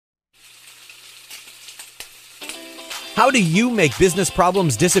How do you make business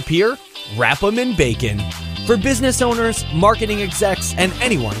problems disappear? Wrap them in bacon. For business owners, marketing execs, and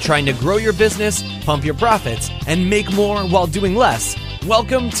anyone trying to grow your business, pump your profits, and make more while doing less,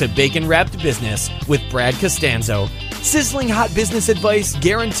 welcome to Bacon Wrapped Business with Brad Costanzo. Sizzling hot business advice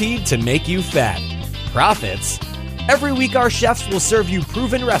guaranteed to make you fat. Profits? Every week our chefs will serve you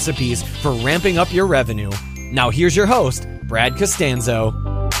proven recipes for ramping up your revenue. Now here's your host, Brad Costanzo.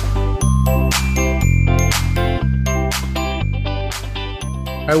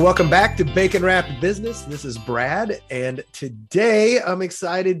 All right, welcome back to Bacon Wrapped Business. This is Brad, and today I'm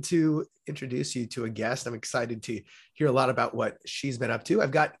excited to introduce you to a guest. I'm excited to hear a lot about what she's been up to.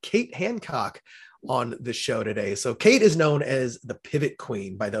 I've got Kate Hancock on the show today. So Kate is known as the Pivot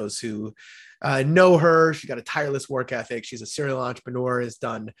Queen by those who know her. She's got a tireless work ethic. She's a serial entrepreneur, has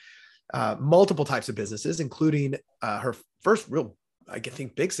done multiple types of businesses, including her first real, I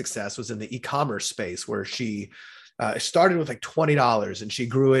think, big success was in the e-commerce space, where she started with like $20 and she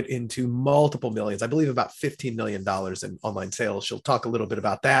grew it into multiple millions. I believe about $15 million in online sales. She'll talk a little bit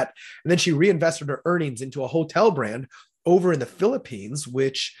about that. And then she reinvested her earnings into a hotel brand over in the Philippines,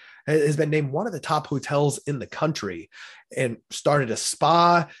 which has been named one of the top hotels in the country, and started a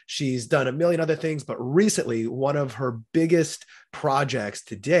spa. She's done a million other things, but recently one of her biggest projects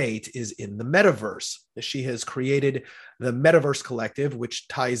to date is in the metaverse. She has created the Metaverse Collective, which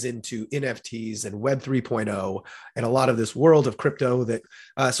ties into NFTs and Web 3.0 and a lot of this world of crypto that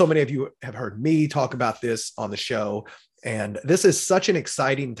so many of you have heard me talk about this on the show. And this is such an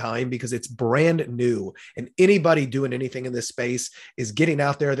exciting time because it's brand new, and anybody doing anything in this space is getting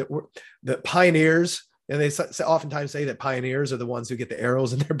out there. That we're the pioneers, and they oftentimes say that pioneers are the ones who get the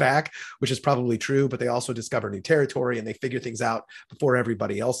arrows in their back, which is probably true, but they also discover new territory and they figure things out before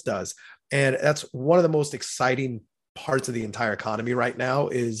everybody else does. And that's one of the most exciting parts of the entire economy right now,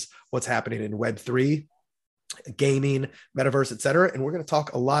 is what's happening in Web3, gaming, metaverse, et cetera. And we're going to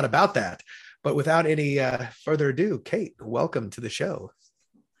talk a lot about that. But without any further ado, Kate, welcome to the show.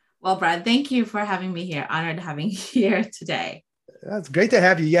 Well, Brad, thank you for having me here. Honored having you here today. That's great to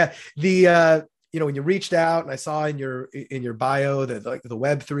have you. Yeah, the when you reached out and I saw in your bio that like the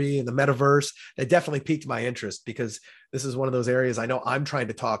Web3 and the metaverse, it definitely piqued my interest, because this is one of those areas I know I'm trying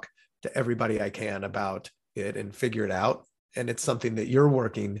to talk to everybody I can about it and figure it out. And it's something that you're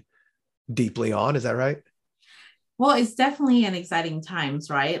working deeply on. Is that right? Well, it's definitely an exciting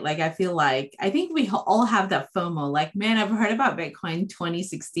times, right? Like, I think we all have that FOMO. Like, man, I've heard about Bitcoin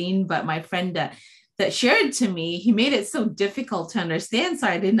 2016, but my friend that shared it to me, he made it so difficult to understand. So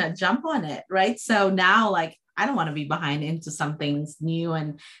I did not jump on it, right? So now, like, I don't want to be behind into something new.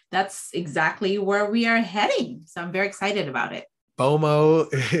 And that's exactly where we are heading. So I'm very excited about it.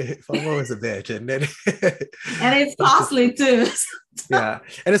 FOMO is a bitch, isn't it? And it's costly too. Yeah.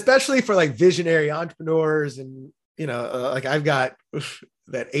 And especially for like visionary entrepreneurs, and like I've got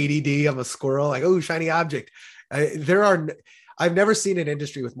that ADD. I'm a squirrel. Like, oh, shiny object. I've never seen an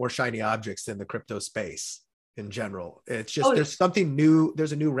industry with more shiny objects than the crypto space in general. It's just, there's something new.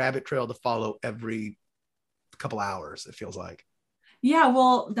 There's a new rabbit trail to follow every couple hours, it feels like. Yeah,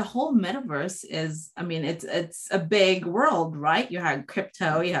 well, the whole metaverse is, I mean, it's a big world, right? You have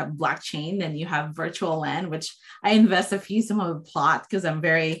crypto, you have blockchain, and you have virtual land, which I invest a few some of the plot because I'm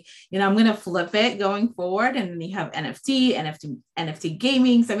very, I'm going to flip it going forward. And then you have NFT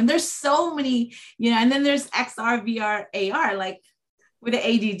gaming. So, I mean, there's so many, and then there's XR, VR, AR, like with the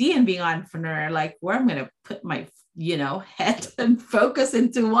ADD and being an entrepreneur, like where I'm going to put my, head and focus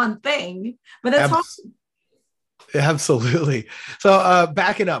into one thing. But that's hard. Absolutely. So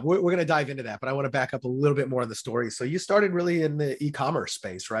backing up, we're going to dive into that, but I want to back up a little bit more on the story. So you started really in the e-commerce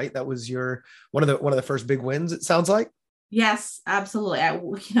space, right? That was one of the first big wins, it sounds like. Yes, absolutely.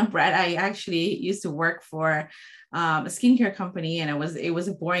 Brad, I actually used to work for a skincare company, and it was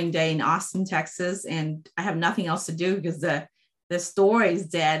a boring day in Austin, Texas, and I have nothing else to do because the store is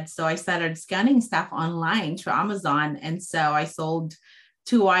dead. So I started scanning stuff online through Amazon, and so I sold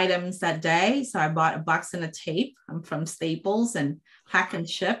 2 items that day. So I bought a box and a tape from Staples and pack and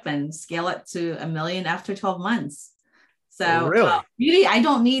ship and scale it to $1 million after 12 months. So really, I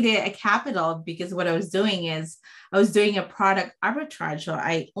don't need a capital, because what I was doing is I was doing a product arbitrage. So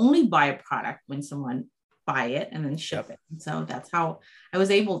I only buy a product when someone buy it and then ship it. And so that's how I was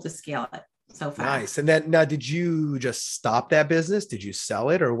able to scale it so fast. Nice. And then now, did you just stop that business? Did you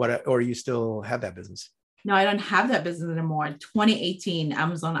sell it, or what? Or you still have that business? No, I don't have that business anymore. In 2018,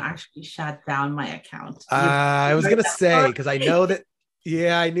 Amazon actually shut down my account. I was going to say, because I know that,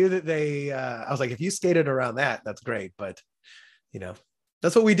 I knew that they, I was like, if you skated around that, that's great. But,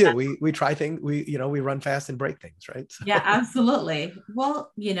 That's what we do. We try things. We run fast and break things, right? So, Yeah, absolutely.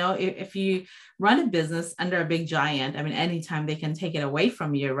 Well, if you run a business under a big giant, I mean, anytime they can take it away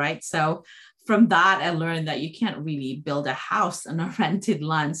from you, right? So from that, I learned that you can't really build a house on a rented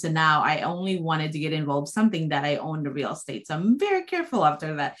land. So now I only wanted to get involved something that I own the real estate. So I'm very careful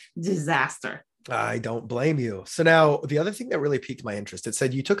after that disaster. I don't blame you. So now the other thing that really piqued my interest, it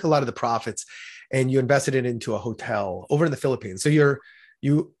said you took a lot of the profits and you invested it into a hotel over in the Philippines. So you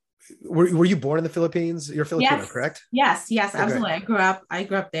were you born in the Philippines? You're Filipino, Yes, correct? yes, Okay. absolutely. I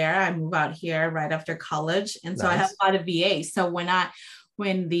grew up there. I moved out here right after college. And so I have Nice. a lot of VA. So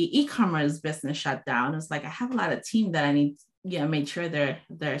when the e-commerce business shut down, it's like I have a lot of team that I need, make sure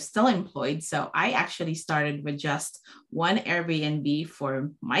they're still employed. So I actually started with just one Airbnb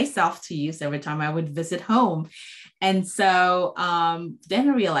for myself to use every time I would visit home. And so then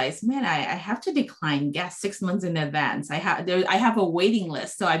I realized, man, I have to decline guests 6 months in advance. I have a waiting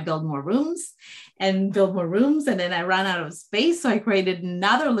list. So I build more rooms and build more rooms. And then I ran out of space. So I created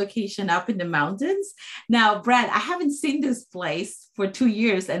another location up in the mountains. Now, Brad, I haven't seen this place for 2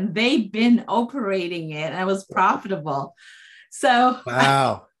 years and they've been operating it and it was profitable. So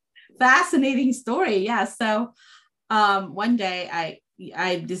Wow. fascinating story. Yeah. So one day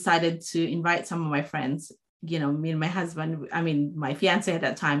I decided to invite some of my friends, me and my husband, I mean, my fiance at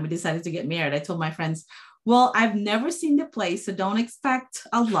that time, we decided to get married. I told my friends, well, I've never seen the place, so don't expect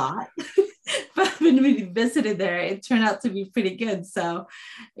a lot. But when we visited there, it turned out to be pretty good. So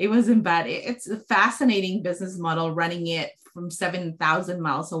it wasn't bad. It's a fascinating business model running it from 7,000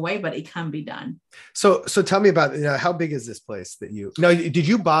 miles away, but it can be done. So tell me about, how big is this place that did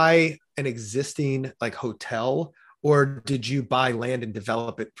you buy an existing like hotel or did you buy land and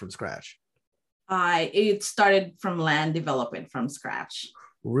develop it from scratch? It started from land development from scratch.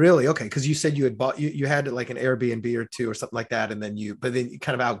 Really? Okay. Cause you said you had bought, you had like an Airbnb or two or something like that. And then but then you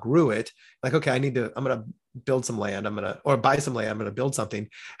kind of outgrew it. Like, okay, I'm going to build some land. or buy some land. I'm going to build something.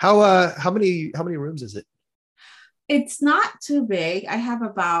 How many rooms is it? It's not too big. I have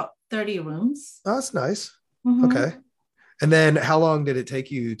about 30 rooms. Oh, that's nice. Mm-hmm. Okay. And then how long did it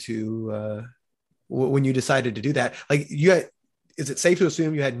take you to, when you decided to do that? Like is it safe to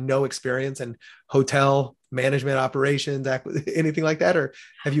assume you had no experience in hotel management operations, anything like that? Or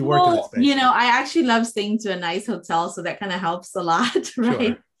have you worked in that space? I actually love staying to a nice hotel. So that kind of helps a lot, right?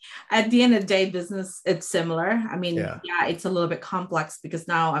 Sure. At the end of the day, business, it's similar. I mean, Yeah, it's a little bit complex because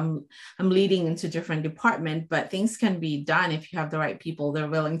now I'm leading into different department, but things can be done if you have the right people. They're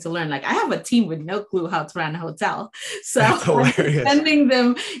willing to learn. Like I have a team with no clue how to run a hotel. So I'm sending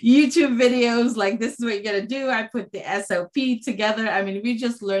them YouTube videos like this is what you got to do. I put the SOP together. I mean, we're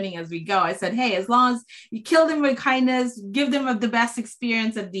just learning as we go. I said, hey, as long as you kill them with kindness, give them the best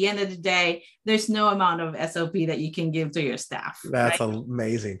experience at the end of the day, there's no amount of SOP that you can give to your staff. That's right?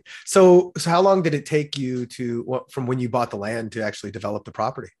 amazing. So how long did it take you from when you bought the land to actually develop the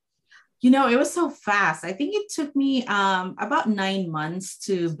property? It was so fast. I think it took me about 9 months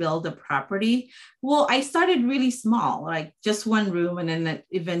to build a property. Well, I started really small, like just one room, and then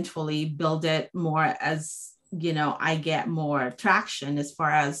eventually build it more as, I get more traction as far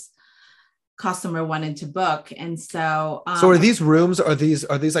as customer wanted to book. And so are these rooms, are these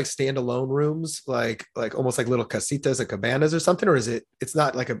like standalone rooms, like almost like little casitas and cabanas or something, or it's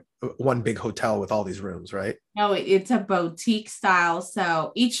not like a one big hotel with all these rooms, right? No, it's a boutique style.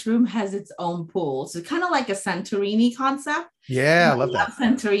 So each room has its own pool. So kind of like a Santorini concept. Yeah, I love that.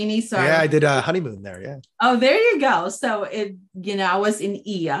 Santorini. So yeah, I did a honeymoon there. Yeah. Oh, there you go. So I was in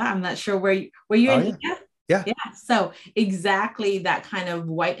Ia. I'm not sure where you in Ia? Yeah. So exactly that kind of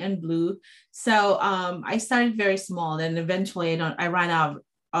white and blue. So I started very small and eventually I ran out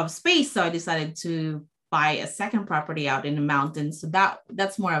of space. So I decided to buy a second property out in the mountains. So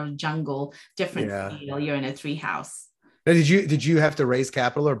that's more of a jungle, different feel. You're in a tree house. Now, did you have to raise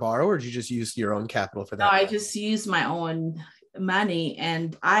capital or borrow, or did you just use your own capital for that? No, I just used my own money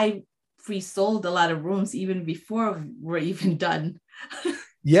and I pre-sold a lot of rooms even before we're even done.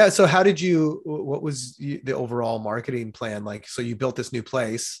 Yeah. So what was the overall marketing plan? Like, so you built this new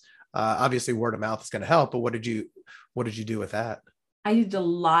place, obviously word of mouth is going to help, but what did you do with that? I did a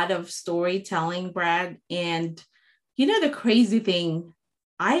lot of storytelling, Brad. And the crazy thing,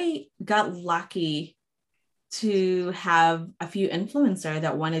 I got lucky to have a few influencers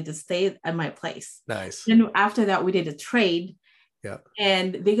that wanted to stay at my place. Nice. And after that, we did a trade. Yeah.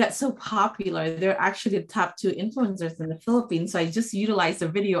 And they got so popular. They're actually the top 2 influencers in the Philippines. So I just utilized the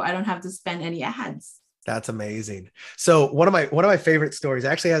video. I don't have to spend any ads. That's amazing. So one of my favorite stories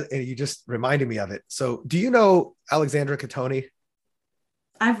actually and you just reminded me of it. So do you know Alexandra Catoni?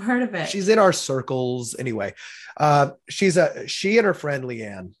 I've heard of it. She's in our circles anyway. She and her friend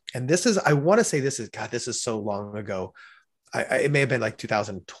Leanne, and I want to say this is so long ago. It may have been like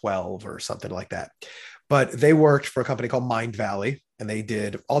 2012 or something like that. But they worked for a company called Mind Valley, and they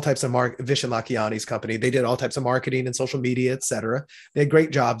did all types of Vishen Lakhiani's company. They did all types of marketing and social media, et cetera. They had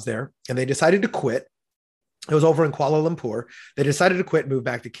great jobs there, and they decided to quit. It was over in Kuala Lumpur. They decided to quit and move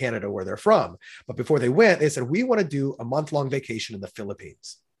back to Canada, where they're from. But before they went, they said, we want to do a month-long vacation in the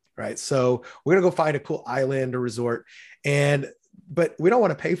Philippines, right? So we're going to go find a cool island or resort, but we don't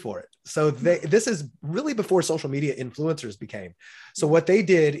want to pay for it. So this is really before social media influencers became. So what they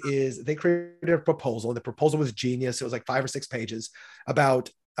did is they created a proposal, and the proposal was genius. It was like 5 or 6 pages about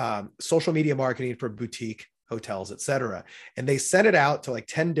social media marketing for boutique hotels, et cetera. And they sent it out to like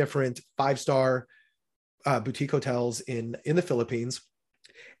 10 different 5-star boutique hotels in the Philippines.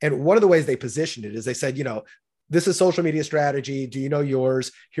 And one of the ways they positioned it is they said, this is social media strategy. Do you know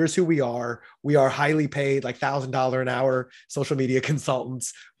yours? Here's who we are. We are highly paid, like $1,000 an hour social media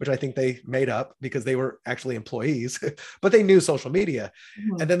consultants, which I think they made up because they were actually employees, but they knew social media.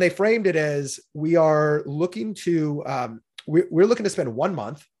 Mm-hmm. And then they framed it as, we are looking to, we're looking to spend 1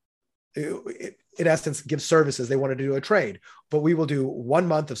 month, in essence, give services. They wanted to do a trade, but we will do 1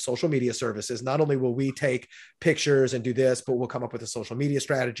 month of social media services. Not only will we take pictures and do this, but we'll come up with a social media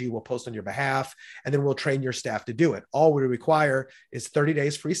strategy. We'll post on your behalf, and then we'll train your staff to do it. All we require is 30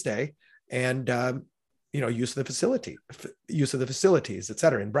 days free stay and, use of the facilities, et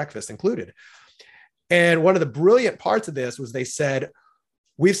cetera, and breakfast included. And one of the brilliant parts of this was they said,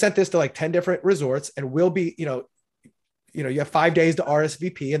 we've sent this to like 10 different resorts, and we'll be, you have 5 days to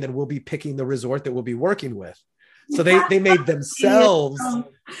RSVP, and then we'll be picking the resort that we'll be working with. So they made themselves.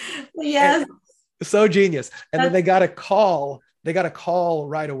 Yes. So genius. And then they got a call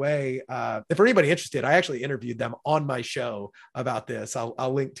right away. If for anybody interested, I actually interviewed them on my show about this.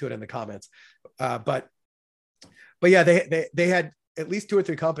 I'll link to it in the comments. But yeah, they had at least 2 or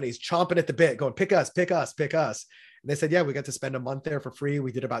 3 companies chomping at the bit going, pick us. And they said, yeah, we got to spend a month there for free.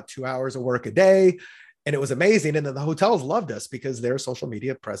 We did about 2 hours of work a day. And it was amazing. And then the hotels loved us because their social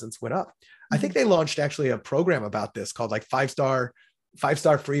media presence went up. I think they launched actually a program about this called like 5-star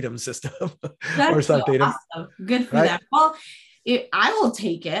freedom system or something. So awesome. Good for them. Well, I will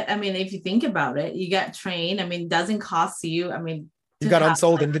take it. I mean, if you think about it, you get trained. I mean, it doesn't cost you. I mean, you've got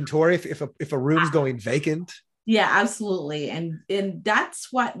unsold inventory if a room's going vacant. Yeah, absolutely. And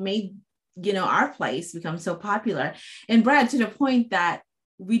that's what made, our place become so popular. And Brad, to the point that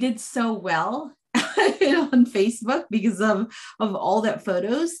we did so well on Facebook because of all that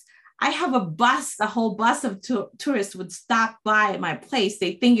photos. I have a whole bus of tourists would stop by my place.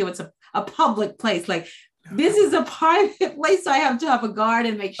 They think it was a public place. Like, this is a private place, so I have to have a guard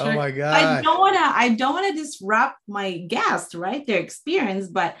and make sure. Oh my God. I don't want to disrupt my guests, right? Their experience,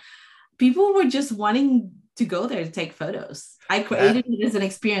 but people were just wanting to go there to take photos. I created it as an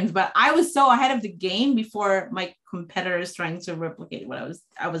experience, but I was so ahead of the game before my competitors trying to replicate what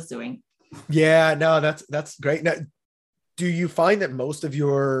I was doing. Yeah, no, that's great. Now, do you find that most of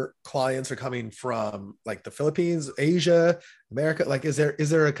your clients are coming from like the Philippines, Asia, America? Like, is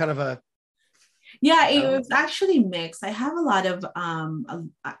there a kind of a? Yeah, it was actually mixed. I have a lot of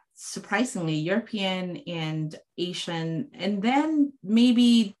surprisingly European and Asian, and then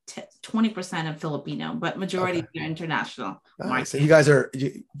maybe 20% of Filipino, but majority are international. Nice. So you guys are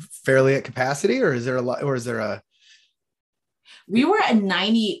fairly at capacity, or is there a lot, or is there a? We were at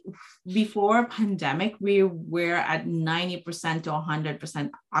 90 before pandemic. We were at 90% to 100%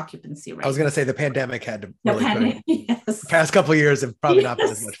 occupancy rate. I was going to say the pandemic had to really yes. The past couple of years have probably not been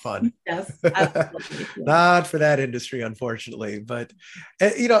as much fun. Yes, absolutely. Not for that industry, unfortunately. But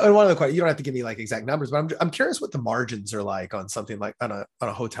and one of the questions, you don't have to give me like exact numbers, but I'm curious what the margins are like on something like on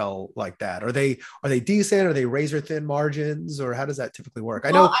a hotel like that. Are they decent? Are they razor thin margins, or how does that typically work?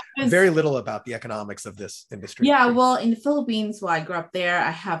 I know very little about the economics of this industry. Yeah, well, in the Philippines, I grew up there. I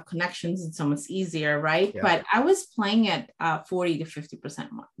have connections, and so much easier, right? Yeah. But I was playing at 40 to 50%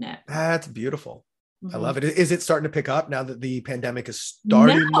 net. That's beautiful. I love it. Is it starting to pick up now that the pandemic is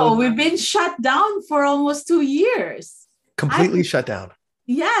starting? No, we've been shut down for almost 2 years. Completely shut down.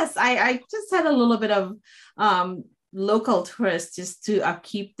 Yes, I just had a little bit of local tourists just to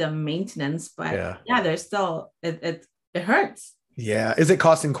upkeep the maintenance, but yeah, there's still it hurts. Yeah, is it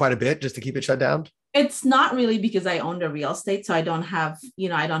costing quite a bit just to keep it shut down? It's not really, because I own the real estate, so I don't have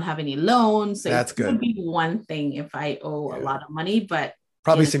any loans. So that's good. It would be one thing if I owe a lot of money, but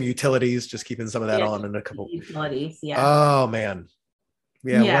probably some utilities, just keeping some of that on in a couple utilities. Yeah. Oh man.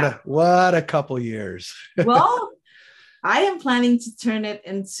 Yeah. What a couple years. Well, I am planning to turn it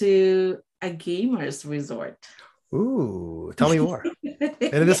into a gamers resort. Ooh, tell me more.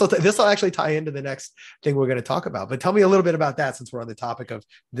 And this will actually tie into the next thing we're going to talk about. But tell me a little bit about that, since we're on the topic of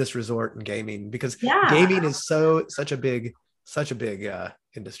this resort and gaming, because Yeah. gaming is such a big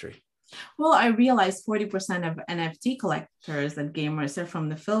industry. Well, I realized 40% of NFT collectors and gamers are from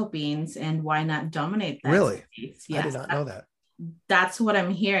the Philippines, and why not dominate that Really? space? I did Yes, not know that. that's what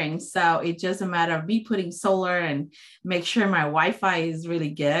I'm hearing. So it's just a matter of me putting solar and make sure my Wi-Fi is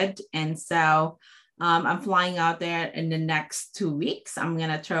really good. And so I'm flying out there in the next 2 weeks. I'm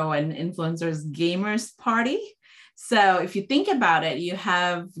gonna throw an influencers gamers party. So if you think about it, you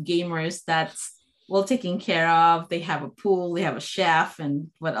have gamers that's well taken care of. They have a pool, they have a chef,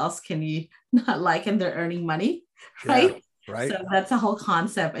 and what else can you not like? And they're earning money, right? Yeah, right. So that's a whole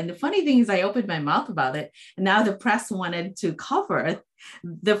concept. And the funny thing is, I opened my mouth about it, and now the press wanted to cover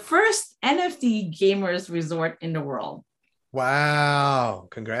the first NFT gamers resort in the world. Wow.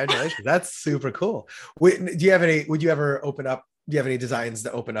 Congratulations. That's super cool. Would you ever open up, do you have any designs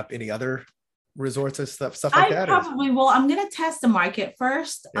to open up any other resorts or stuff like I that? probably will. I'm going to test the market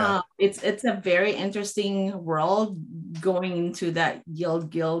first. Yeah. It's a very interesting world going into that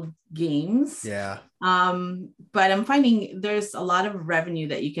guild games. Yeah. But I'm finding there's a lot of revenue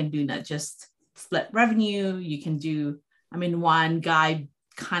that you can do, not just split revenue. You can do, I mean, one guy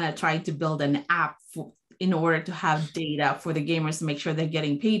kind of tried to build an app in order to have data for the gamers to make sure they're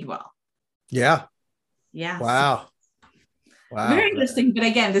getting paid well. Yeah. Yeah. Wow. Wow. Very interesting. But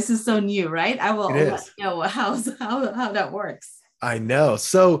again, this is so new, right? I'll let you know how that works. I know.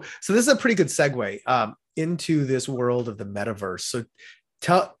 So this is a pretty good segue into this world of the metaverse. So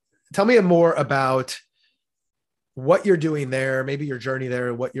tell me more about what you're doing there, maybe your journey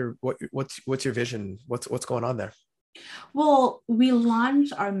there, what's your vision? What's going on there? Well, we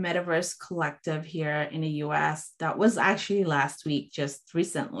launched our Metaverse Collective here in the US. That was actually last week, just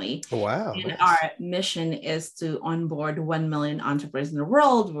recently. Oh, wow. And nice. our mission is to onboard 1 million entrepreneurs in the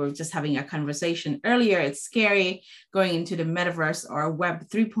world. We were just having a conversation earlier. It's scary going into the Metaverse or Web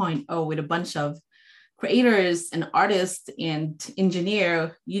 3.0 with a bunch of creators and artists and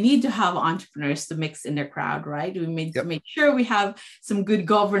engineer. You need to have entrepreneurs to mix in their crowd, right? We need to make sure we have some good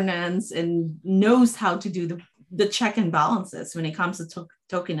governance and knows how to do the check and balances when it comes to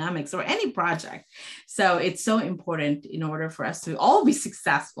tokenomics or any project. So it's so important in order for us to all be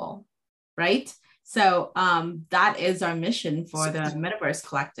successful, right? So that is our mission for the Metaverse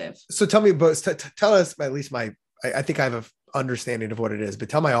Collective. So tell me, tell us, at least I think I have an understanding of what it is, but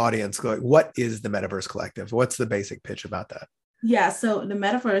tell my audience, like, what is the Metaverse Collective? What's the basic pitch about that? Yeah, so the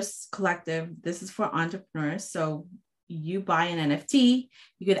Metaverse Collective, this is for entrepreneurs. So you buy an NFT,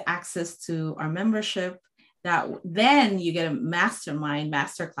 you get access to our membership. That then you get a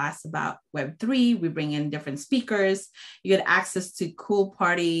masterclass about Web3. We bring in different speakers. You get access to cool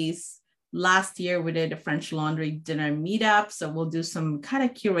parties. Last year, we did a French Laundry dinner meetup. So we'll do some kind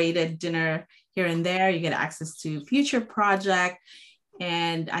of curated dinner here and there. You get access to Future Project.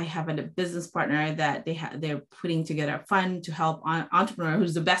 And I have a business partner that they're putting together a fund to help entrepreneur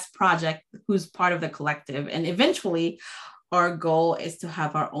who's the best project, who's part of the collective. And eventually, our goal is to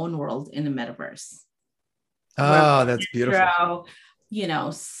have our own world in the metaverse. Oh, that's beautiful.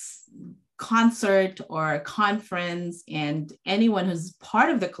 Concert or conference, and anyone who's part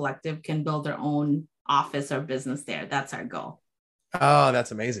of the collective can build their own office or business there. That's our goal. Oh,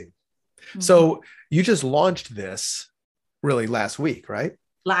 that's amazing. Mm-hmm. So you just launched this really last week, right?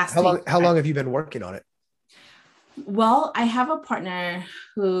 How long have you been working on it? Well, I have a partner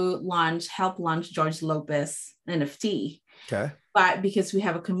who helped launch George Lopez NFT. Okay. But because we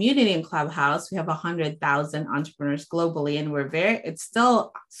have a community in Clubhouse, we have 100,000 entrepreneurs globally, and it's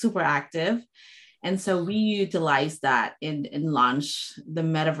still super active. And so we utilize that and launch the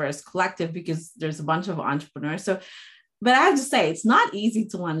Metaverse Collective because there's a bunch of entrepreneurs. So, but I have to say, it's not easy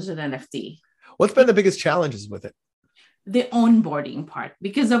to launch an NFT. What's been the biggest challenges with it? The onboarding part,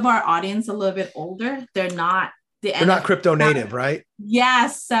 because of our audience a little bit older, they're not crypto native, right?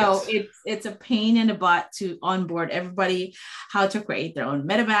 Yes. So it's a pain in the butt to onboard everybody, how to create their own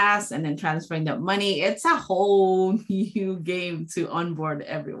MetaMask and then transferring that money. It's a whole new game to onboard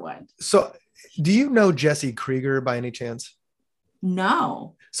everyone. So do you know Jesse Krieger by any chance?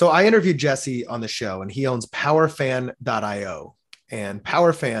 No. So I interviewed Jesse on the show, and he owns powerfan.io, and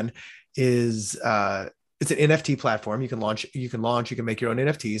powerfan is it's an NFT platform. You can make your own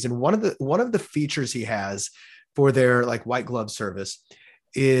NFTs. And one of the features he has for their like white glove service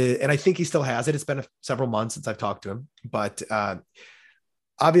is, and I think he still has it. It's been several months since I've talked to him, but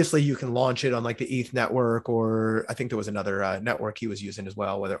obviously you can launch it on like the ETH network, or I think there was another network he was using as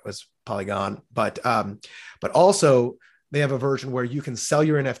well, whether it was Polygon, but also they have a version where you can sell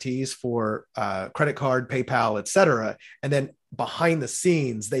your NFTs for credit card, PayPal, etc. And then behind the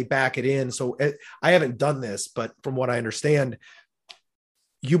scenes, they back it in. So I haven't done this, but from what I understand,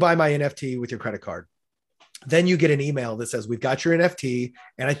 you buy my NFT with your credit card. Then you get an email that says, we've got your NFT.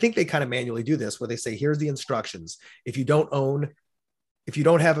 And I think they kind of manually do this where they say, here's the instructions. If you don't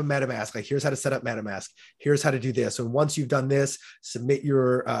have a MetaMask, like here's how to set up MetaMask. Here's how to do this. And once you've done this, submit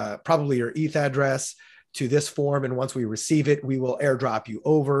your, probably your ETH address to this form. And once we receive it, we will airdrop you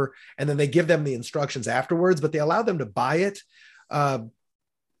over. And then they give them the instructions afterwards, but they allow them to buy it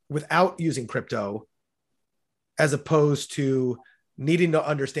without using crypto, as opposed to needing to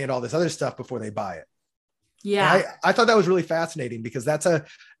understand all this other stuff before they buy it. Yeah. I thought that was really fascinating because that's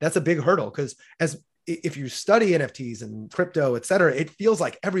a big hurdle. Because if you study NFTs and crypto, et cetera, it feels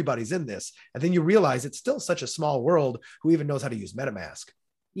like everybody's in this. And then you realize it's still such a small world who even knows how to use MetaMask.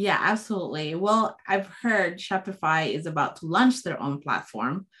 Yeah, absolutely. Well, I've heard Shopify is about to launch their own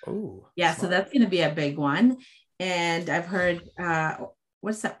platform. Oh, yeah. Smart. So that's going to be a big one. And I've heard,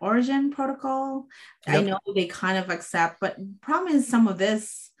 what's the Origin protocol? Yep. I know they kind of accept, but problem is some of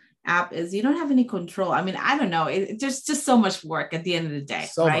this app is you don't have any control. I mean, I don't know. There's just so much work at the end of the day,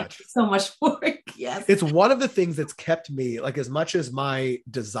 right? So much work. Yes. It's one of the things that's kept me, like, as much as my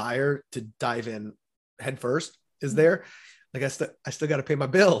desire to dive in head first is there, like I still got to pay my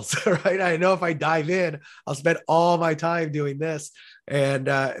bills, right? I know if I dive in, I'll spend all my time doing this and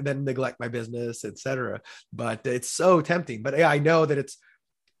then neglect my business, et cetera. But it's so tempting. But yeah, I know that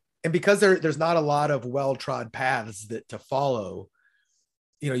and because there's not a lot of well-trod paths to follow,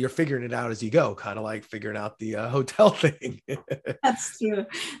 you're figuring it out as you go, kind of like figuring out the hotel thing. That's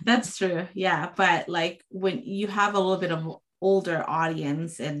true. Yeah. But like when you have a little bit of older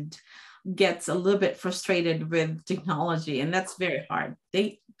audience and gets a little bit frustrated with technology, and that's very hard.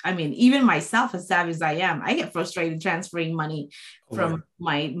 Even myself, as savvy as I am, I get frustrated transferring money from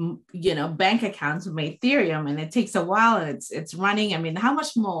my, bank account to my Ethereum, and it takes a while and it's running. I mean, how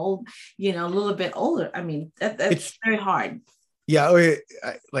much more, a little bit older. I mean, it's very hard. Yeah.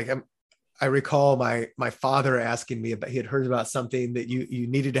 I recall my father asking me he had heard about something that you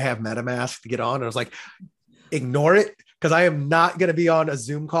needed to have MetaMask to get on. And I was like, ignore it. Because I am not going to be on a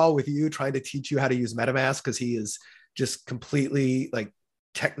Zoom call with you trying to teach you how to use MetaMask, because he is just completely like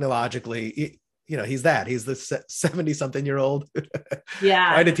technologically, he's the 70-something-year-old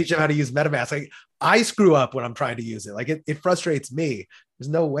trying to teach him how to use MetaMask. Like, I screw up when I'm trying to use it. Like it frustrates me. There's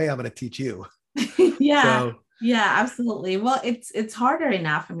no way I'm going to teach you. Yeah. Yeah, absolutely. Well, it's harder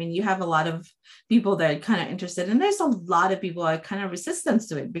enough. I mean, you have a lot of people that are kind of interested, and there's a lot of people that are kind of resistant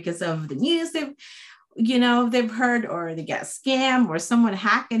to it because of the news they've heard, or they get scammed, or someone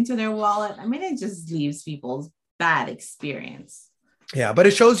hack into their wallet. I mean, it just leaves people's bad experience. Yeah, but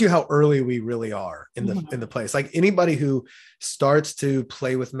it shows you how early we really are in the place. Like anybody who starts to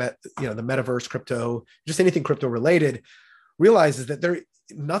play with the metaverse, crypto, just anything crypto related, realizes that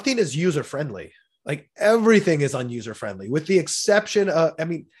nothing is user friendly. Like everything is unuser friendly, with the exception of,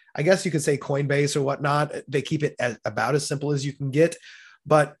 I guess you could say Coinbase or whatnot. They keep it about as simple as you can get,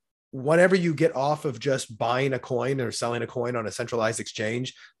 but whenever you get off of just buying a coin or selling a coin on a centralized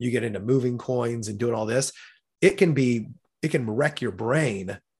exchange, you get into moving coins and doing all this. It can wreck your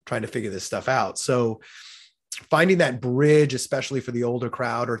brain trying to figure this stuff out. So finding that bridge, especially for the older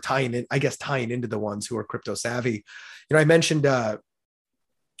crowd, or tying into the ones who are crypto savvy. I mentioned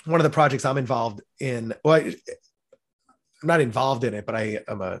one of the projects I'm involved in. Well, I'm not involved in it, but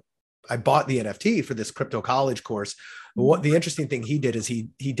I bought the NFT for this crypto college course. What the interesting thing he did is he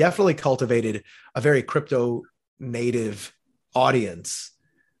definitely cultivated a very crypto native audience,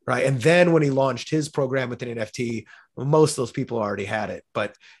 right? And then when he launched his program with an NFT, most of those people already had it.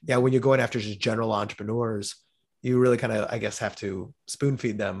 But yeah, when you're going after just general entrepreneurs, you really kind of, I guess, have to spoon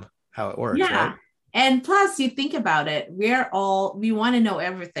feed them how it works. Yeah. Right? And plus, you think about it, we want to know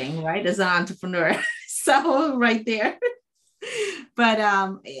everything, right? As an entrepreneur. So right there.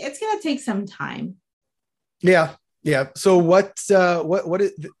 But it's going to take some time. Yeah. Yeah. So what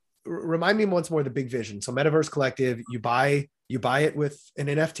is, remind me once more, the big vision. So Metaverse Collective, you buy it with an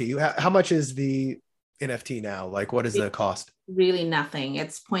NFT. How much is the NFT now? Like, what is the cost? Really nothing.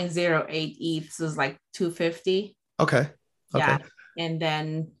 It's 0.08 ETH. So it's like $250. Okay. Yeah. And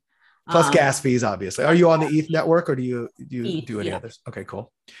then plus gas fees, obviously. Are you on the ETH network, or do you ETH, do any others? Okay,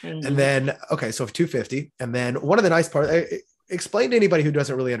 cool. Mm-hmm. And then, okay, so $250. And then one of the nice parts, explain to anybody who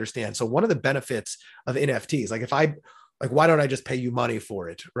doesn't really understand. So one of the benefits of NFTs, why don't I just pay you money for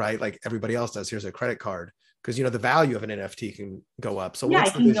it, right? Like everybody else does. Here's a credit card, because the value of an NFT can go up. So yeah, what's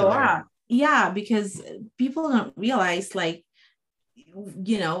it the can vision go there? up. Yeah, because people don't realize, like,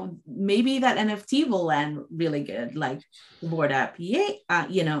 maybe that NFT will land really good, like Board App,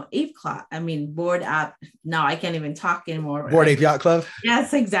 Ape Club. I mean, Board App. Now I can't even talk anymore. Board Ape Yacht Club.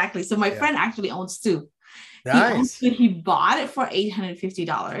 Yes, exactly. So my friend actually owns two. Nice. He bought it for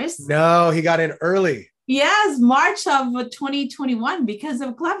 $850. No, he got in early. Yes, March of 2021 because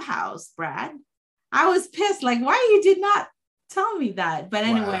of Clubhouse, Brad. I was pissed. Like, why you did not tell me that? But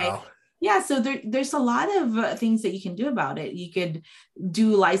anyway. Wow. Yeah, so there's a lot of things that you can do about it. You could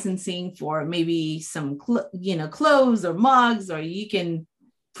do licensing for maybe some, clothes or mugs, or you can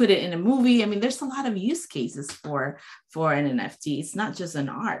put it in a movie. I mean, there's a lot of use cases for an NFT. It's not just an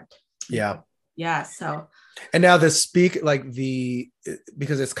art. Yeah. Yeah. So. And now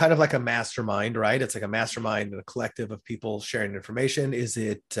because it's kind of like a mastermind, right? It's like a mastermind and a collective of people sharing information.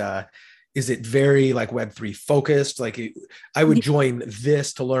 Is it very like Web3 focused? Like I would join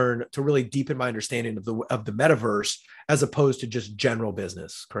this to really deepen my understanding of the metaverse as opposed to just general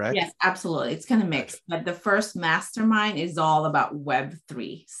business, correct? Yes, absolutely. It's kind of mixed, but the first mastermind is all about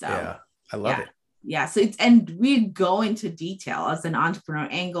Web3. So yeah, I love it. Yeah. So and we go into detail as an entrepreneur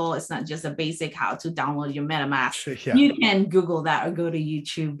angle. It's not just a basic how to download your MetaMask. Yeah. You can Google that or go to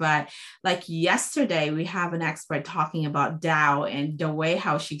YouTube. But like yesterday, we have an expert talking about DAO and the way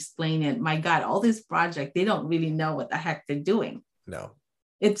how she explained it. My God, all this project, they don't really know what the heck they're doing. No.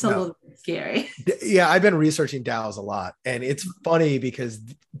 It's a little bit scary. Yeah, I've been researching DAOs a lot. And it's funny because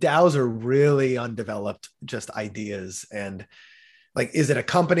DAOs are really undeveloped, just ideas. And like, is it a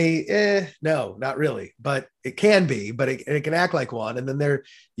company? No, not really, but it can be, but it can act like one. And then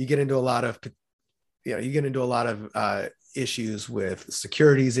you get into a lot of issues with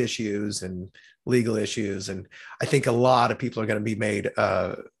securities issues and legal issues. And I think a lot of people are going to be made,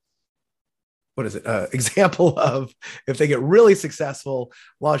 example of if they get really successful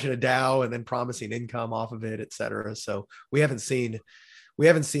launching a DAO and then promising income off of it, et cetera. So we haven't seen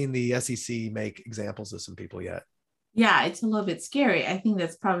the SEC make examples of some people yet. Yeah, it's a little bit scary. I think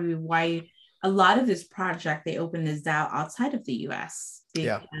that's probably why a lot of this project, they open this DAO outside of the US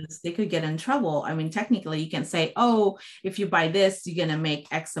because they could get in trouble. I mean, technically you can say, oh, if you buy this, you're going to make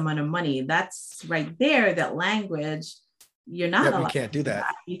X amount of money. That's right there, that language. You're not allowed. You can't do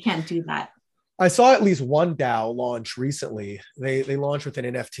that. You can't do that. I saw at least one DAO launch recently. They launched with an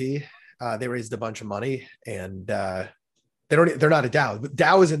NFT. They raised a bunch of money and they're not a DAO.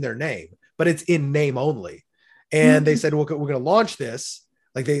 DAO is in their name, but it's in name only. And they said, well, we're going to launch this.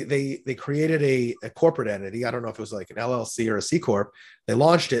 Like they created a corporate entity. I don't know if it was like an LLC or a C Corp. They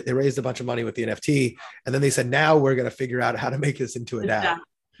launched it. They raised a bunch of money with the NFT. And then they said, now we're going to figure out how to make this into a DAO.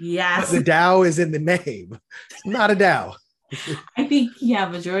 Yes. But the DAO is in the name. It's not a DAO. I think,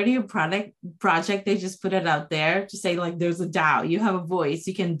 majority of project, they just put it out there to say like, there's a DAO, you have a voice,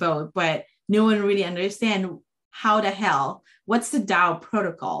 you can vote, but no one really understand how the hell, what's the DAO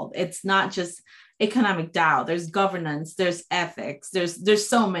protocol? It's not just economic DAO. There's governance, there's ethics, there's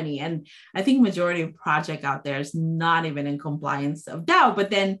so many. And I think majority of project out there is not even in compliance of DAO, but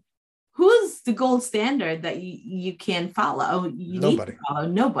then who's the gold standard that you can follow? Nobody. Need to follow?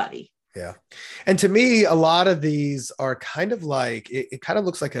 Nobody. Yeah. And to me, a lot of these are kind of like, it kind of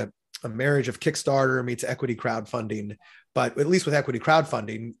looks like a marriage of Kickstarter meets equity crowdfunding, but at least with equity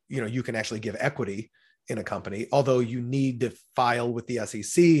crowdfunding, you can actually give equity in a company, although you need to file with the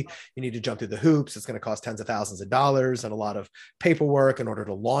SEC, you need to jump through the hoops. It's going to cost tens of thousands of dollars and a lot of paperwork in order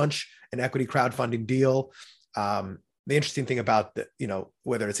to launch an equity crowdfunding deal. The interesting thing about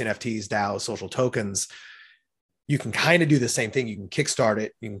whether it's NFTs, DAOs, social tokens, you can kind of do the same thing. You can kickstart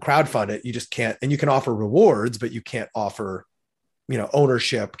it, you can crowdfund it. You just can't, and you can offer rewards, but you can't offer,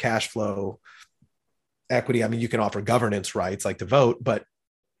 ownership, cash flow, equity. I mean, you can offer governance rights like to vote, but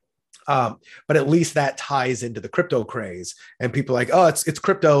at least that ties into the crypto craze and people are like, oh, it's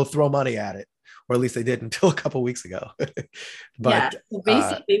crypto, throw money at it. Or at least they did until a couple of weeks ago. But so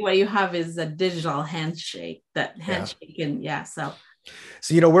basically what you have is a digital handshake, So,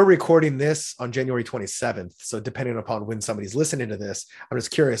 we're recording this on January 27th. So depending upon when somebody's listening to this, I'm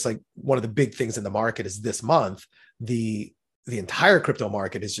just curious, like one of the big things in the market is this month, the entire crypto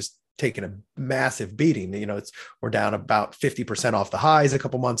market is just taken a massive beating. We're down about 50% off the highs a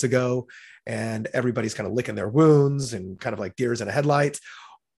couple months ago, and everybody's kind of licking their wounds and kind of like deers in the headlights.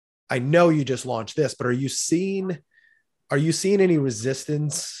 I know you just launched this, but are you seeing any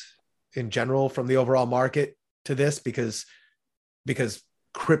resistance in general from the overall market to this? Because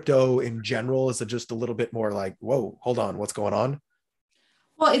crypto in general is just a little bit more like, whoa, hold on, what's going on?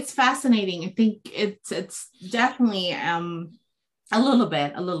 Well, it's fascinating. I think it's definitely A little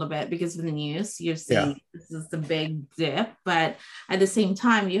bit, because of the news, you've Yeah. seen this is the big dip. But at the same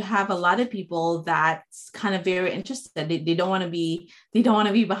time, you have a lot of people that's kind of very interested. They don't want to be, they don't want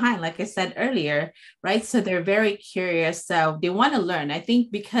to be behind, like I said earlier, right? So they're very curious. So they want to learn. I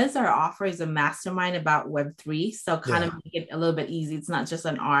think because our offer is a mastermind about Web3, so kind of Yeah. make it a little bit easy. It's not just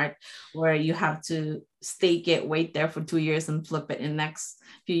an art where you have to stake it, wait there for 2 years and flip it in the next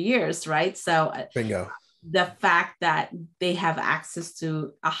few years, right? So Bingo. the fact that they have access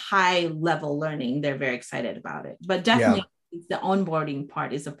to a high level learning, they're very excited about it. But Yeah. definitely the onboarding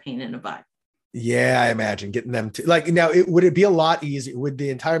part is a pain in the butt. Yeah, I imagine getting them to like now. Would it be a lot easier? Would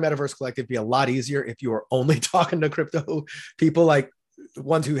the entire Metaverse Collective be a lot easier if you were only talking to crypto people, like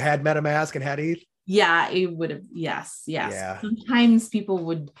ones who had MetaMask and had ETH? Yeah, it would have. Yes, yes. Yeah, Sometimes people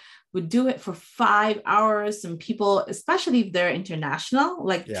would do it for 5 hours, and people, especially if they're international,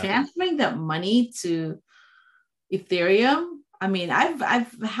 like yeah, transferring that money to Ethereum. I mean, I've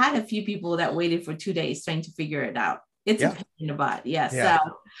had a few people that waited for 2 days trying to figure it out. It's a yeah, pain in the butt. Yeah. yeah.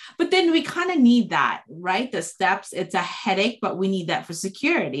 So, but then we kind of need that, right? The steps, it's a headache, but we need that for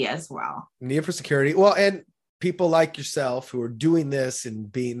security as well. Need for security. Well, and people like yourself who are doing this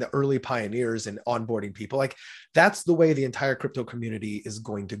and being the early pioneers and onboarding people, like that's the way the entire crypto community is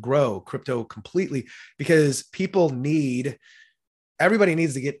going to grow. Crypto completely, because everybody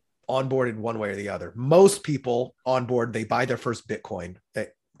needs to get onboarded one way or the other. Most people on board, they buy their first Bitcoin at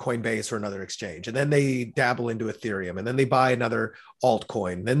Coinbase or another exchange, and then they dabble into Ethereum, and then they buy another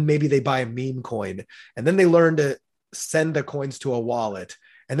altcoin. Then maybe they buy a meme coin, and then they learn to send their coins to a wallet.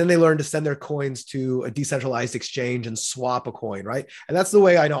 And then they learn to send their coins to a decentralized exchange and swap a coin, right? And that's the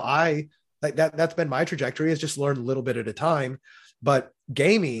way I know I like that. That's been my trajectory, is just learn a little bit at a time. But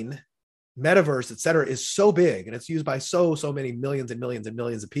gaming, metaverse, et cetera, is so big and it's used by so many millions and millions and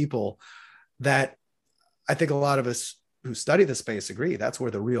millions of people that I think a lot of us who study the space agree that's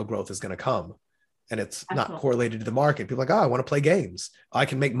where the real growth is going to come. And it's not correlated to the market. People are like, oh, I want to play games. I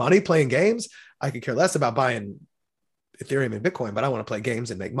can make money playing games. I could care less about buying Ethereum and Bitcoin, but I want to play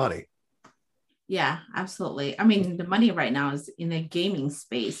games and make money. Yeah, absolutely. I mean, the money right now is in the gaming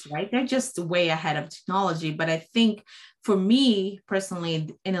space, right? They're just way ahead of technology. But I think for me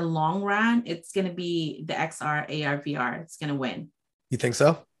personally, in a long run, it's going to be the XR, AR, VR. It's going to win. You think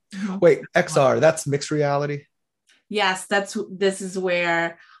so? Mm-hmm. Wait, XR, that's mixed reality? Yes, this is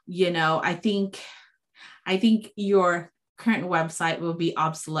where, I think your current website will be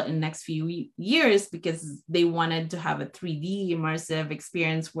obsolete in the next few years because they wanted to have a 3D immersive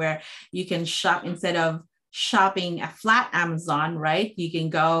experience where you can shop instead of shopping a flat Amazon, right? You can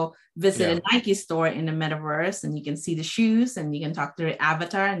go visit a Nike store in the metaverse and you can see the shoes and you can talk to the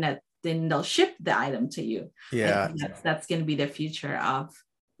avatar and then they'll ship the item to you. Yeah. That's going to be the future of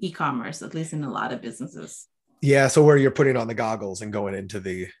e-commerce, at least in a lot of businesses. Yeah. So where you're putting on the goggles and going into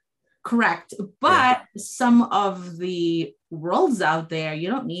the... Correct. But some of the worlds out there, you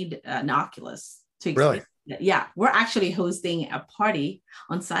don't need an Oculus to experience it. Yeah. We're actually hosting a party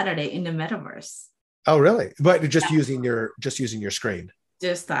on Saturday in the metaverse. Oh, really? But just using your screen.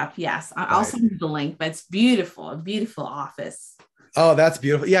 Just stuff. Yes. I'll send you the link, but it's beautiful, a beautiful office. Oh, that's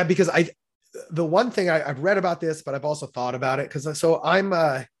beautiful. Yeah. Because the one thing I've read about this, but I've also thought about it. Cause so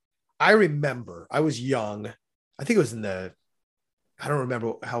I remember I was young. I think it was I don't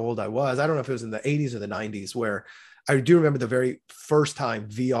remember how old I was. I don't know if it was in the 80s or the 90s, where I do remember the very first time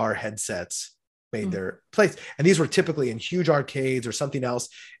VR headsets made their place. And these were typically in huge arcades or something else.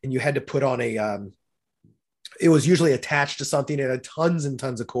 And you had to put on it was usually attached to something. It had tons and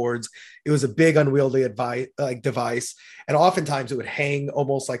tons of cords. It was a big unwieldy device. And oftentimes it would hang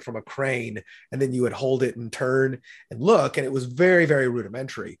almost like from a crane. And then you would hold it and turn and look. And it was very, very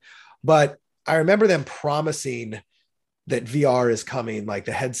rudimentary. But I remember them promising that VR is coming, like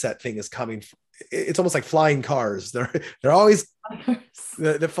the headset thing is coming. It's almost like flying cars. They're always,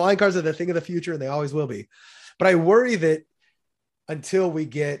 the flying cars are the thing of the future and they always will be. But I worry that until we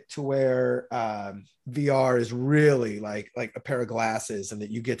get to where VR is really like a pair of glasses and that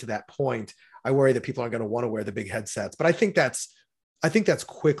you get to that point, I worry that people aren't going to want to wear the big headsets. But I think that's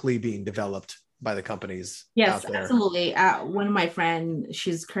quickly being developed by the companies. Yes, absolutely. One of my friends,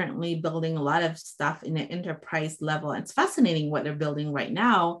 she's currently building a lot of stuff in the enterprise level. It's fascinating what they're building right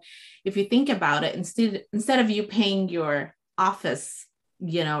now. If you think about it, instead of you paying your office,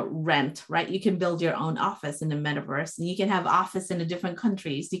 rent, right? You can build your own office in the metaverse and you can have office in the different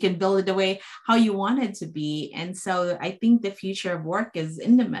countries. You can build it the way how you want it to be. And so I think the future of work is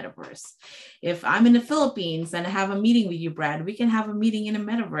in the metaverse. If I'm in the Philippines and I have a meeting with you, Brad, we can have a meeting in the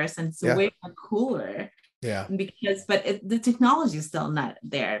metaverse and it's way cooler Yeah. The technology is still not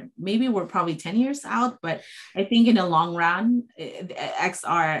there. Maybe we're probably 10 years out, but I think in the long run,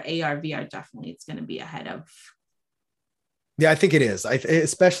 XR, AR, VR, definitely it's going to be ahead of. Yeah, I think it is.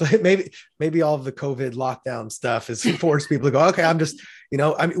 Especially maybe all of the COVID lockdown stuff has forced people to go, okay, I'm just,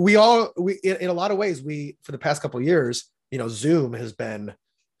 I mean, we in a lot of ways, for the past couple of years, Zoom has been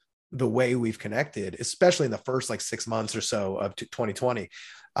the way we've connected, especially in the first like 6 months or so of 2020.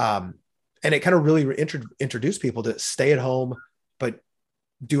 And it kind of really introduced people to stay at home, but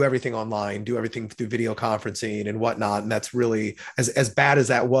do everything online, do everything through video conferencing and whatnot. And that's really as bad as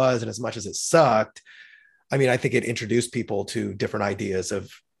that was, and as much as it sucked, I mean, I think it introduced people to different ideas of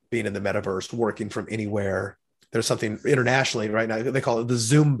being in the metaverse, working from anywhere. There's something internationally right now, they call it the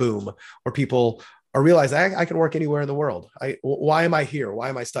Zoom boom, where people are realizing I can work anywhere in the world. Why am I here? Why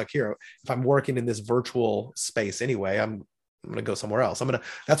am I stuck here? If I'm working in this virtual space anyway, I'm going to go somewhere else.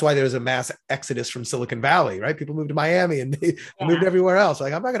 That's why there's a mass exodus from Silicon Valley, right? People moved to Miami and they moved everywhere else.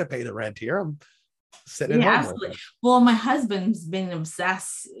 Like, I'm not going to pay the rent here. I'm sitting at home. Absolutely. Well, my husband's been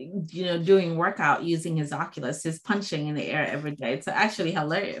obsessed, doing workout using his Oculus, his punching in the air every day. It's actually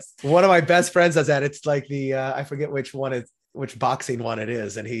hilarious. One of my best friends does that. It's like I forget which boxing one it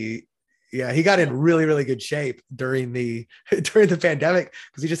is. And he got in really, really good shape during the pandemic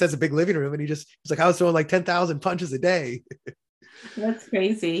because he just has a big living room and he's like, I was throwing like 10,000 punches a day. That's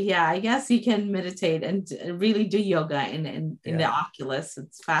crazy. Yeah, I guess you can meditate and really do yoga in the Oculus.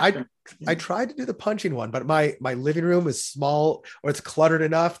 It's fascinating. I tried to do the punching one, but my living room is small, or it's cluttered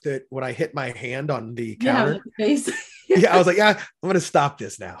enough that when I hit my hand on the counter, I was like, I'm going to stop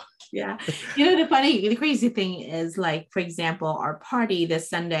this now. Yeah. The crazy thing is, like, for example, our party this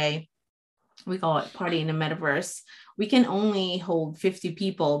Sunday, we call it Party in the Metaverse. We can only hold 50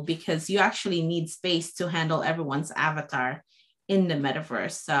 people because you actually need space to handle everyone's avatar in the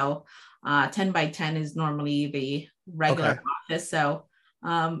metaverse. So 10 by 10 is normally the regular office. So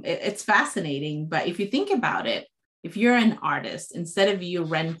it's fascinating. But if you think about it, if you're an artist, instead of you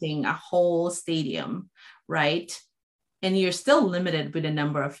renting a whole stadium, right? And you're still limited with the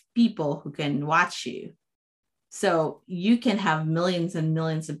number of people who can watch you. So you can have millions and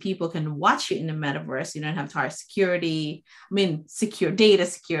millions of people can watch you in the metaverse. You don't have to hire security. I mean, secure data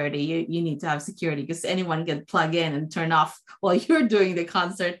security. You need to have security because anyone can plug in and turn off while you're doing the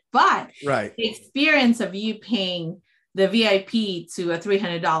concert. But the experience of you paying the VIP to a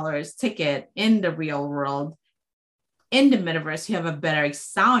 $300 ticket in the real world, in the metaverse, you have a better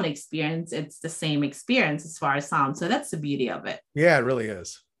sound experience. It's the same experience as far as sound. So that's the beauty of it. Yeah, it really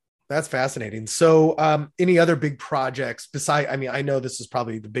is. That's fascinating. So any other big projects I know this is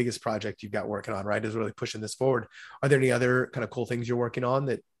probably the biggest project you've got working on, right? Is really pushing this forward. Are there any other kind of cool things you're working on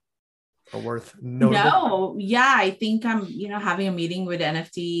that are worth noting? No. Yeah. I think I'm, having a meeting with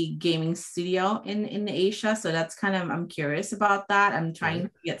NFT gaming studio in Asia. So that's I'm curious about that. I'm trying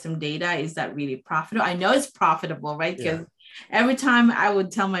to get some data. Is that really profitable? I know it's profitable, right? Because every time I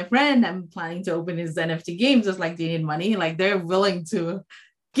would tell my friend I'm planning to open his NFT games, it's like, do you need money? Like, they're willing to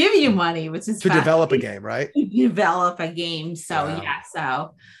give you money, which is to develop a game, right? To develop a game. So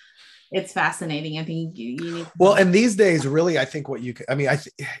so it's fascinating. I think you need and these days, really, I think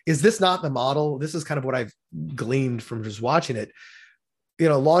is this not the model? This is kind of what I've gleaned from just watching it.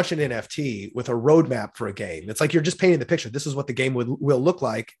 Launch an NFT with a roadmap for a game. It's like you're just painting the picture. This is what the game will look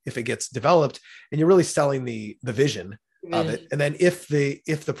like if it gets developed, and you're really selling the vision of it. And then if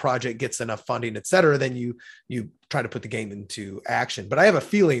the project gets enough funding, et cetera, then you try to put the game into action. But I have a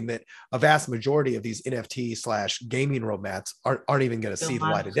feeling that a vast majority of these NFT / gaming roadmaps aren't even going to see the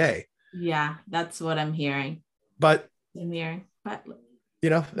light of day. Yeah, that's what I'm hearing. But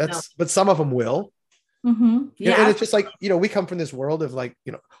but some of them will. Mm-hmm. Yeah. And it's just like, we come from this world of like,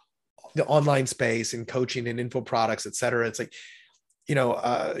 the online space and coaching and info products, et cetera. It's like,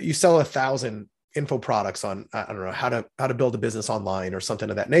 you sell 1,000 info products on, I don't know, how to build a business online or something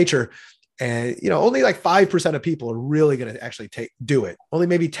of that nature. And, only like 5% of people are really going to actually do it. Only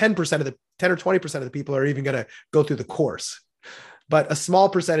maybe 10 or 20% of the people are even going to go through the course, but a small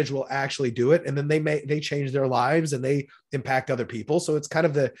percentage will actually do it. And then they change their lives and they impact other people. So it's kind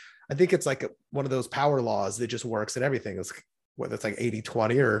of I think it's like one of those power laws that just works in everything. It's whether it's like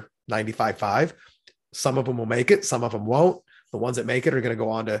 80-20 or 95-5, some of them will make it, some of them won't. The ones that make it are going to go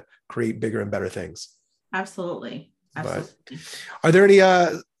on to create bigger and better things. Absolutely. But are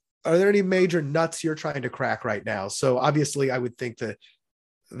there any major nuts you're trying to crack right now? So obviously I would think that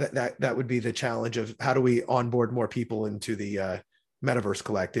would be the challenge of how do we onboard more people into the Metaverse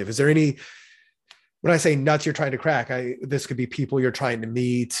Collective? Is there any, when I say nuts you're trying to crack, this could be people you're trying to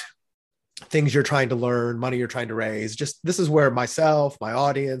meet, things you're trying to learn, money you're trying to raise. Just, this is where myself, my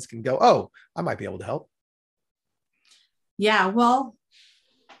audience can go, oh, I might be able to help. Yeah, well,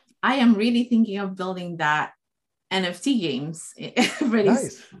 I am really thinking of building that NFT games pretty soon.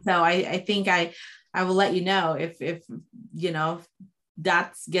 Nice. So I think I will let you know if you know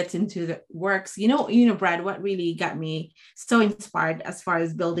that gets into the works. Brad, what really got me so inspired as far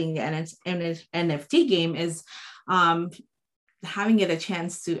as building the NFT game is um having get a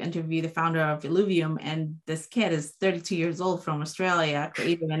chance to interview the founder of Illuvium, and this kid is 32 years old from Australia,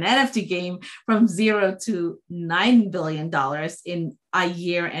 creating an NFT game from $0 to $9 billion in a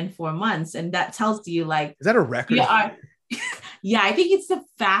year and 4 months. And that tells you, like, Is that a record? yeah, yeah, I think it's the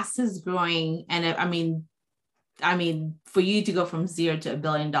fastest growing. And I mean, for you to go from zero to $1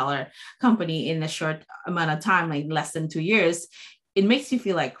 billion company in a short amount of time, like less than 2 years, it makes you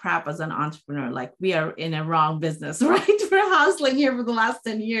feel like crap as an entrepreneur. Like, we are in a wrong business, right? We're hustling here for the last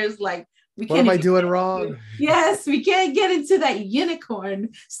 10 years. Like, we What can't. am I doing wrong? Yes, we can't get into that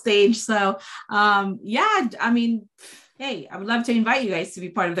unicorn stage. So, yeah, I mean, hey, I would love to invite you guys to be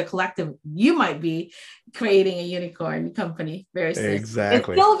part of the collective. You might be creating a unicorn company very soon.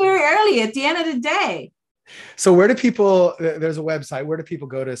 Exactly. It's still very early at the end of the day. So where do people, there's a website, where do people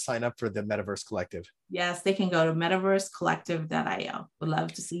go to sign up for the Metaverse Collective? Yes, they can go to metaversecollective.io. Would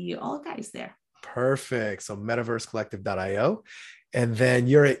love to see you all guys there. Perfect. So metaversecollective.io. And then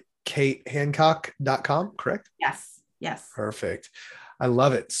you're at katehancock.com, correct? Yes. Yes. Perfect. I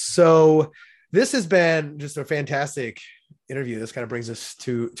love it. So this has been just a fantastic interview. This kind of brings us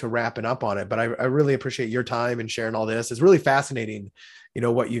to wrapping up on it, but I really appreciate your time and sharing all this. It's really fascinating,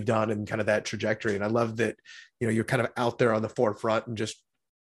 what you've done and kind of that trajectory. And I love that, you're kind of out there on the forefront and just,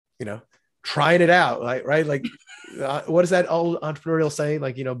 trying it out. Right. Like, what is that old entrepreneurial saying?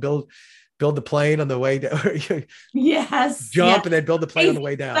 Like, build the plane on the way down. Yes. Jump and then build the plane on the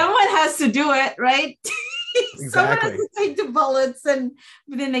way down. Someone has to do it, right? Exactly. Someone has to take the bullets. But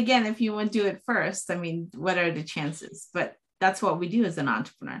then again, if you want to do it first, I mean, what are the chances? But that's what we do as an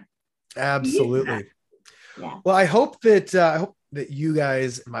entrepreneur. Absolutely. Yeah. Well, I hope that you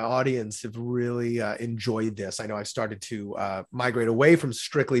guys, my audience, have really enjoyed this. I know I've started to migrate away from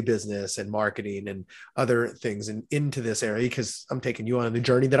strictly business and marketing and other things and into this area because I'm taking you on the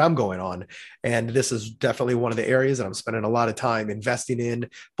journey that I'm going on. And this is definitely one of the areas that I'm spending a lot of time investing in,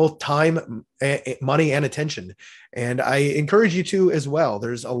 both time, money, and attention. And I encourage you to as well.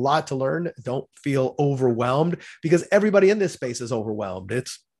 There's a lot to learn. Don't feel overwhelmed because everybody in this space is overwhelmed.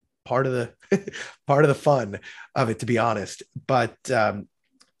 It's part of the fun of it, to be honest. But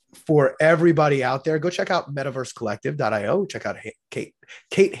for everybody out there, go check out metaversecollective.io, check out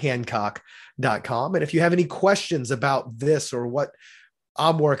katehancock.com. And if you have any questions about this or what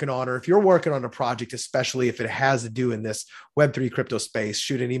I'm working on, or if you're working on a project, especially if it has to do in this Web3 crypto space,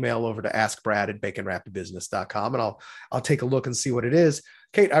 shoot an email over to askbrad@baconrapidbusiness.com, and I'll take a look and see what it is.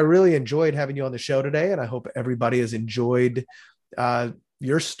 Kate, I really enjoyed having you on the show today, and I hope everybody has enjoyed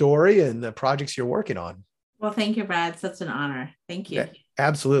your story and the projects you're working on. Well, thank you, Brad. Such an honor. Thank you.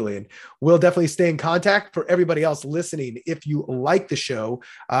 Absolutely. And we'll definitely stay in contact. For everybody else listening, if you like the show,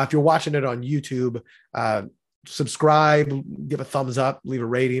 if you're watching it on YouTube, subscribe, give a thumbs up, leave a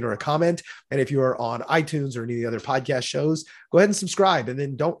rating or a comment. And if you are on iTunes or any of the other podcast shows, go ahead and subscribe. And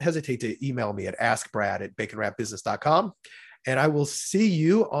then don't hesitate to email me at askbrad@baconrapbusiness.com. And I will see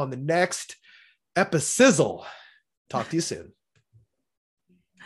you on the next episode. Talk to you soon.